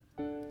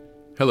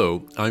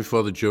Hello, I'm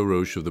Father Joe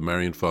Roche of the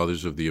Marian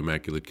Fathers of the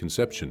Immaculate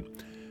Conception.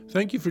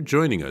 Thank you for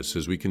joining us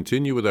as we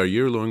continue with our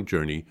year-long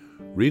journey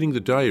reading the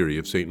diary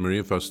of St.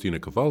 Maria Faustina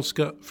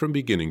Kowalska from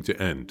beginning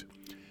to end.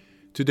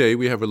 Today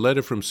we have a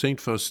letter from St.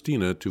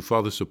 Faustina to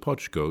Father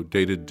Sopoćko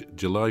dated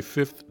July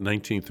 5th,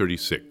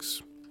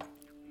 1936.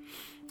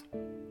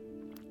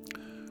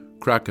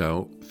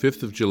 Krakow,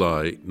 5th of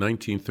July,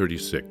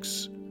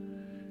 1936.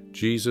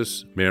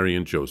 Jesus, Mary,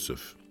 and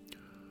Joseph.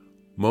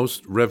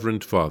 Most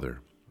Reverend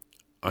Father,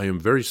 I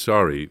am very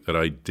sorry that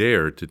I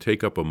dare to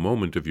take up a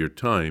moment of your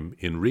time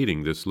in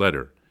reading this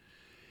letter.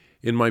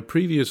 In my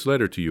previous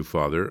letter to you,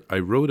 Father, I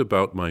wrote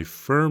about my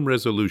firm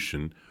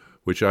resolution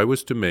which I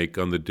was to make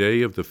on the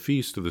day of the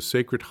Feast of the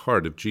Sacred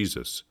Heart of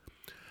Jesus.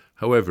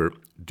 However,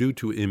 due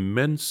to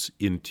immense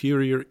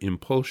interior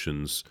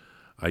impulsions,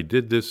 I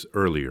did this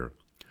earlier.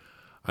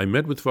 I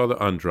met with Father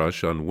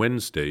Andras on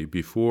Wednesday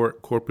before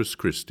Corpus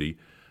Christi,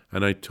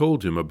 and I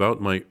told him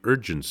about my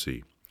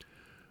urgency.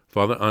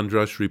 Father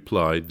Andras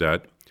replied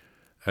that,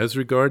 as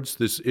regards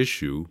this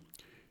issue,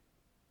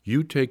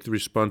 you take the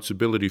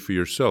responsibility for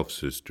yourself,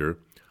 sister.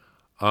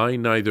 I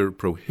neither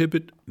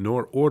prohibit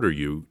nor order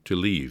you to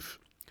leave.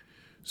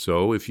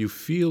 So, if you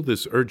feel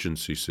this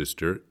urgency,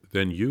 sister,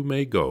 then you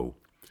may go.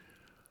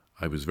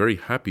 I was very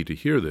happy to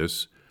hear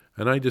this,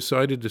 and I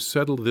decided to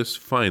settle this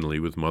finally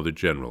with Mother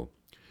General.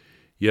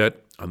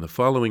 Yet, on the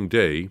following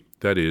day,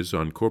 that is,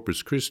 on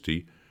Corpus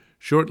Christi,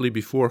 shortly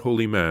before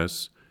Holy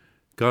Mass,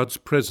 God's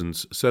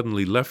presence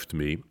suddenly left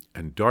me,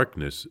 and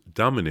darkness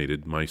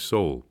dominated my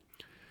soul.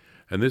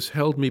 And this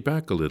held me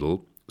back a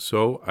little,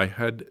 so I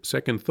had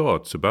second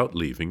thoughts about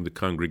leaving the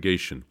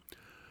congregation.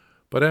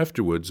 But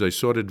afterwards I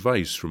sought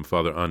advice from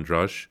Father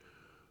Andras,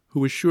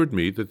 who assured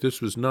me that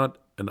this was not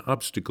an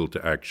obstacle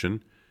to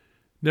action.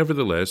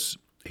 Nevertheless,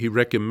 he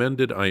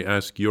recommended I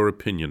ask your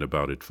opinion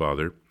about it,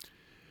 Father.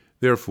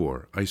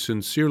 Therefore, I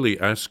sincerely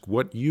ask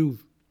what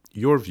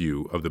your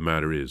view of the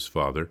matter is,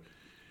 Father.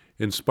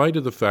 In spite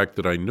of the fact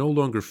that I no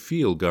longer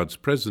feel God's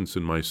presence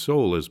in my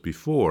soul as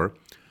before,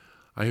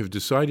 I have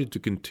decided to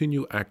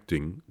continue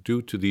acting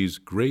due to these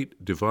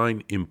great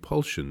divine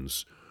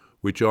impulsions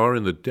which are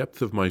in the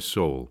depth of my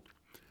soul.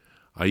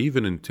 I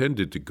even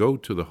intended to go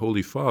to the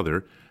Holy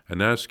Father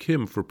and ask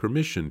him for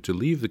permission to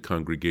leave the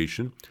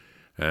congregation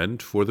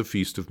and for the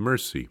Feast of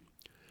Mercy.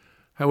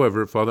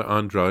 However, Father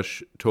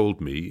Andras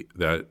told me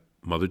that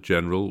Mother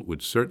General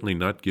would certainly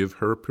not give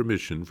her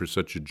permission for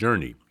such a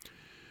journey.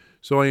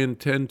 So I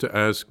intend to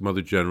ask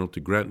Mother General to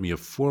grant me a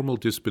formal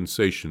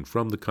dispensation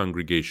from the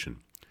congregation.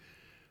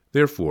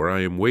 Therefore,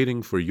 I am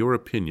waiting for your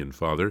opinion,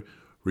 Father,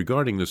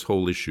 regarding this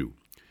whole issue.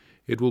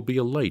 It will be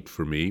a light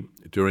for me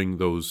during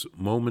those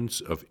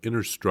moments of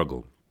inner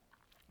struggle.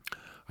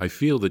 I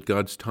feel that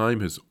God's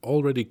time has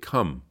already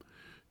come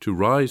to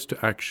rise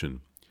to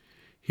action.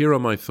 Here are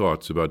my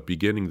thoughts about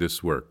beginning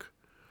this work.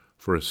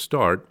 For a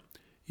start,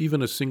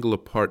 even a single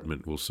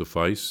apartment will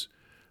suffice,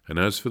 and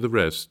as for the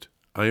rest,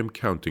 I am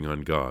counting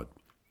on God.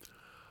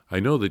 I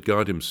know that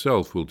God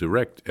himself will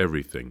direct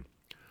everything.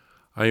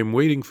 I am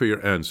waiting for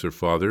your answer,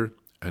 Father,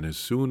 and as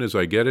soon as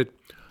I get it,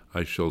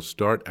 I shall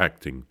start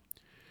acting.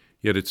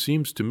 Yet it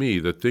seems to me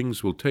that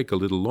things will take a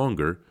little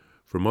longer,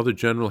 for Mother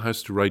General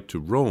has to write to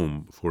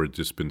Rome for a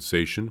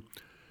dispensation,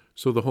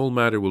 so the whole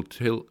matter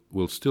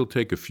will still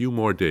take a few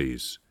more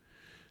days.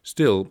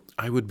 Still,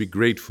 I would be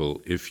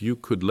grateful if you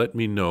could let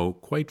me know,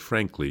 quite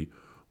frankly,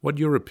 what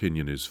your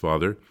opinion is,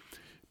 Father,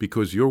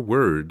 because your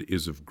word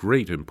is of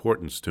great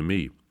importance to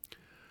me.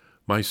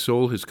 My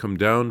soul has come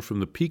down from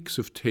the peaks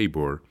of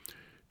Tabor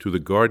to the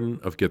Garden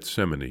of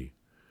Gethsemane,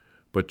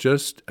 but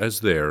just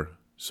as there,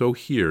 so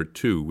here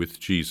too with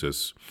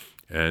Jesus,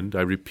 and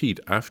I repeat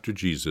after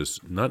Jesus,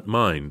 not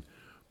mine,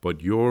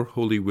 but your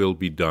holy will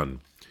be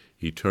done,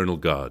 eternal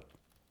God.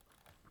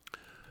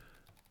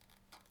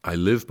 I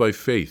live by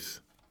faith.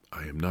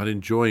 I am not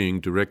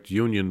enjoying direct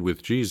union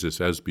with Jesus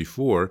as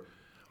before,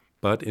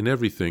 but in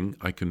everything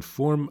I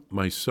conform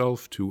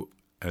myself to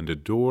and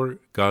adore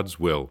God's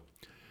will.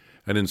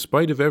 And in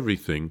spite of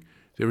everything,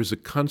 there is a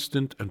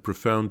constant and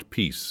profound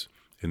peace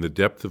in the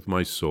depth of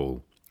my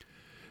soul.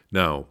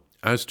 Now,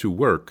 as to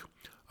work,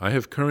 I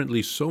have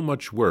currently so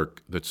much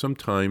work that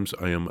sometimes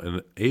I am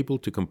unable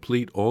to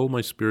complete all my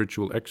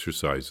spiritual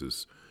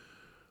exercises.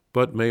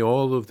 But may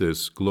all of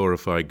this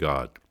glorify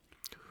God.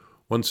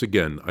 Once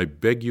again, I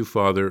beg you,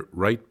 Father,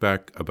 write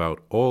back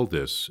about all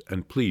this,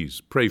 and please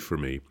pray for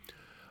me.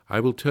 I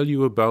will tell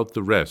you about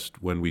the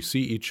rest when we see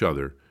each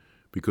other,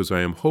 because I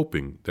am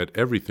hoping that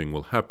everything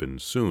will happen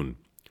soon.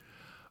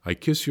 I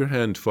kiss your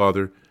hand,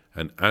 Father,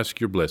 and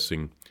ask your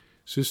blessing.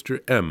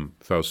 Sister M.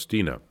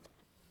 Faustina.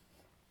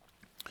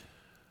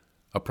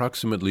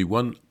 Approximately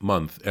 1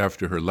 month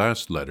after her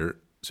last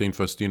letter, St.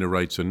 Faustina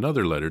writes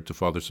another letter to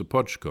Father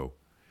Sopoćko.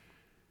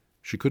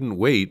 She couldn't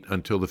wait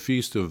until the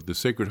Feast of the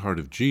Sacred Heart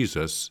of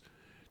Jesus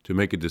to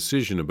make a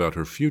decision about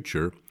her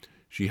future.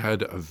 She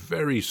had a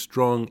very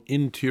strong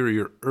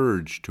interior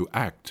urge to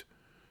act,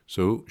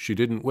 so she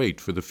didn't wait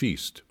for the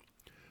feast.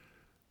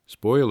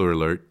 Spoiler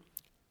alert,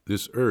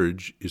 this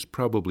urge is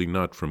probably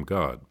not from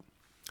God.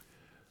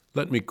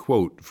 Let me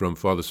quote from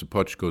Father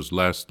Sopoćko's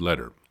last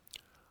letter.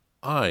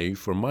 I,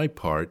 for my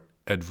part,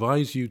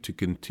 advise you to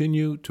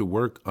continue to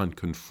work on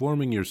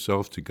conforming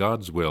yourself to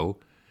God's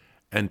will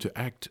and to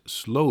act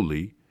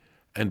slowly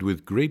and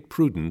with great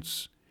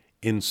prudence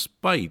in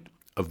spite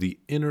of the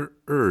inner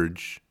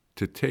urge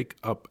to take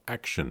up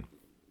action.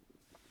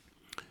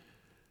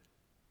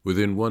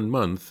 Within 1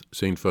 month,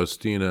 St.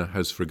 Faustina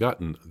has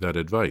forgotten that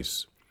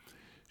advice.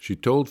 She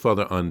told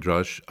Father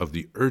Andras of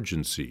the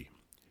urgency.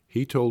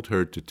 He told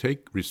her to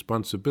take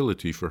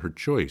responsibility for her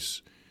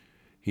choice.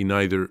 He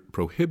neither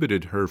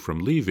prohibited her from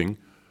leaving,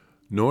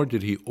 nor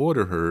did he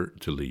order her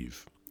to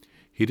leave.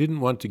 He didn't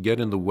want to get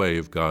in the way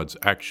of God's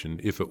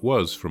action if it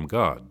was from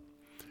God.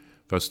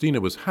 Faustina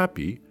was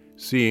happy,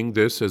 seeing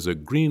this as a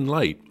green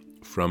light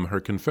from her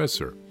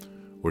confessor,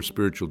 or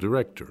spiritual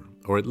director,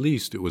 or at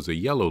least it was a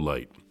yellow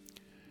light.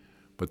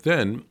 But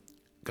then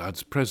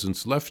God's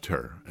presence left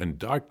her, and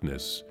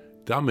darkness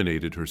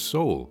dominated her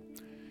soul.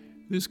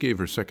 This gave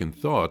her second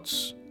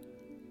thoughts.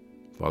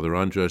 Father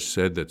Andras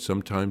said that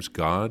sometimes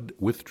God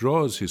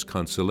withdraws his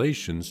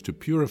consolations to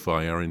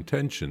purify our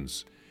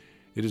intentions.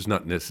 It is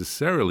not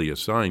necessarily a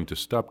sign to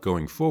stop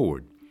going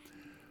forward,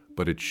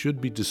 but it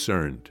should be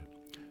discerned.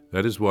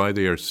 That is why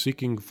they are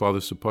seeking Father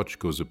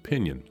Sopoćko's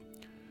opinion.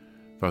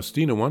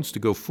 Faustina wants to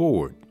go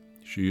forward.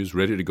 She is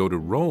ready to go to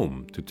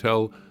Rome to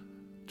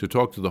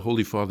talk to the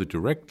Holy Father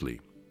directly.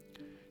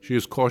 She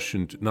is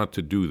cautioned not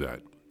to do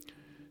that.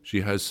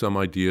 She has some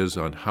ideas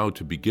on how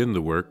to begin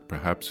the work,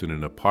 perhaps in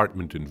an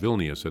apartment in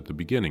Vilnius at the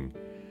beginning.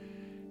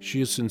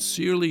 She is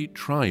sincerely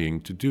trying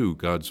to do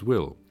God's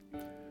will,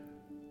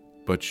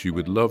 but she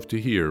would love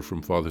to hear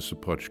from Father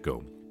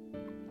Sopoćko.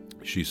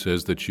 She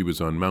says that she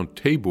was on Mount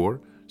Tabor,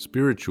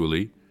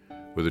 spiritually,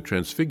 where the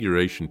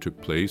Transfiguration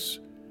took place,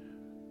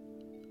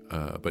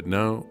 but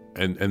now,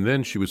 and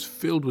then she was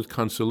filled with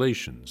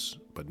consolations.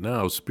 But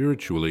now,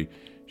 spiritually,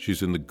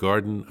 she's in the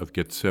Garden of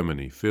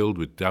Gethsemane, filled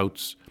with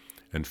doubts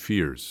and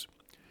fears.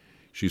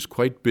 She's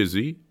quite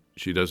busy.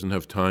 She doesn't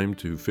have time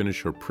to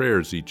finish her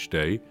prayers each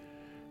day,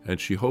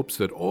 and she hopes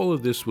that all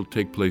of this will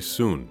take place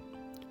soon.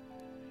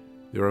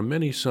 There are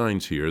many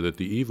signs here that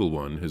the evil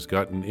one has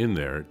gotten in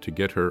there to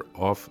get her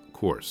off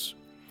course.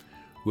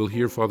 We'll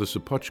hear Father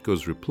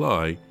Sopoćko's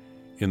reply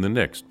in the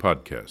next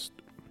podcast.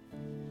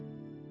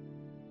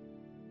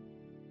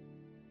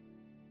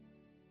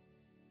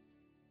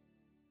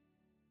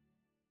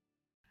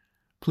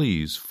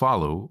 Please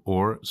follow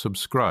or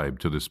subscribe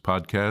to this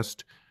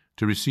podcast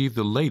to receive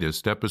the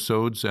latest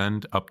episodes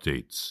and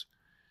updates.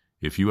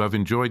 If you have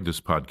enjoyed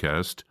this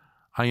podcast,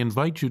 I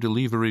invite you to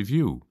leave a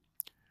review.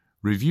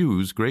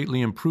 Reviews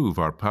greatly improve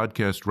our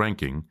podcast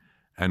ranking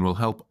and will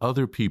help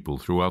other people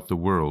throughout the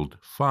world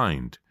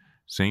find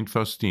St.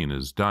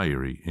 Faustina's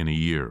Diary in a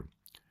Year.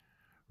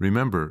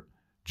 Remember,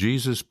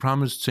 Jesus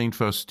promised St.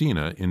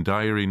 Faustina in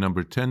Diary number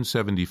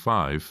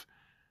 1075,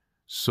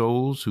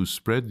 souls who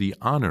spread the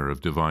honor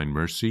of divine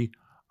mercy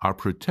are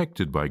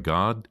protected by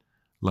God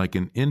like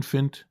an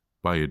infant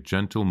by a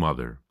gentle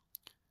mother.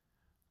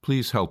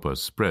 Please help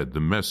us spread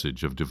the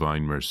message of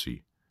divine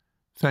mercy.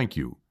 Thank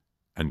you,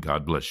 and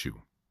God bless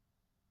you.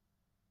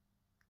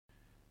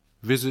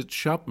 Visit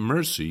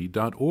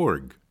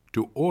shopmercy.org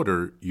to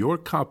order your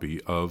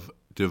copy of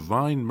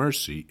Divine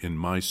Mercy in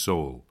My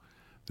Soul,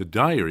 the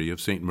Diary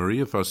of St.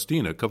 Maria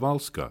Faustina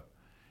Kowalska.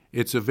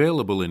 It's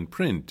available in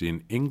print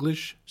in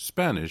English,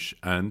 Spanish,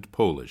 and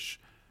Polish,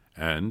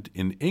 and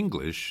in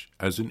English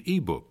as an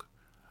e-book,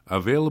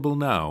 available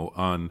now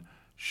on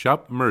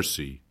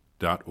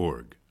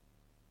shopmercy.org.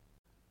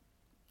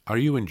 Are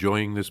you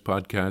enjoying this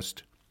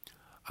podcast?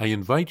 I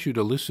invite you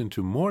to listen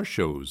to more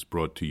shows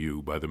brought to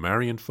you by the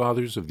Marian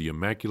Fathers of the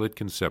Immaculate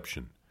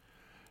Conception.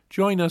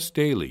 Join us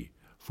daily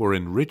for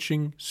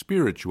enriching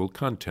spiritual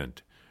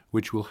content,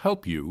 which will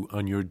help you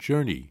on your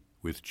journey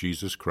with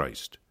Jesus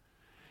Christ.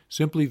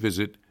 Simply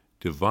visit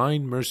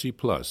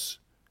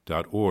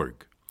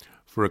DivineMercyPlus.org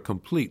for a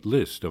complete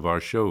list of our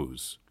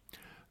shows.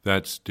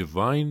 That's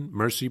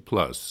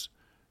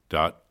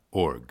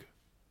DivineMercyPlus.org.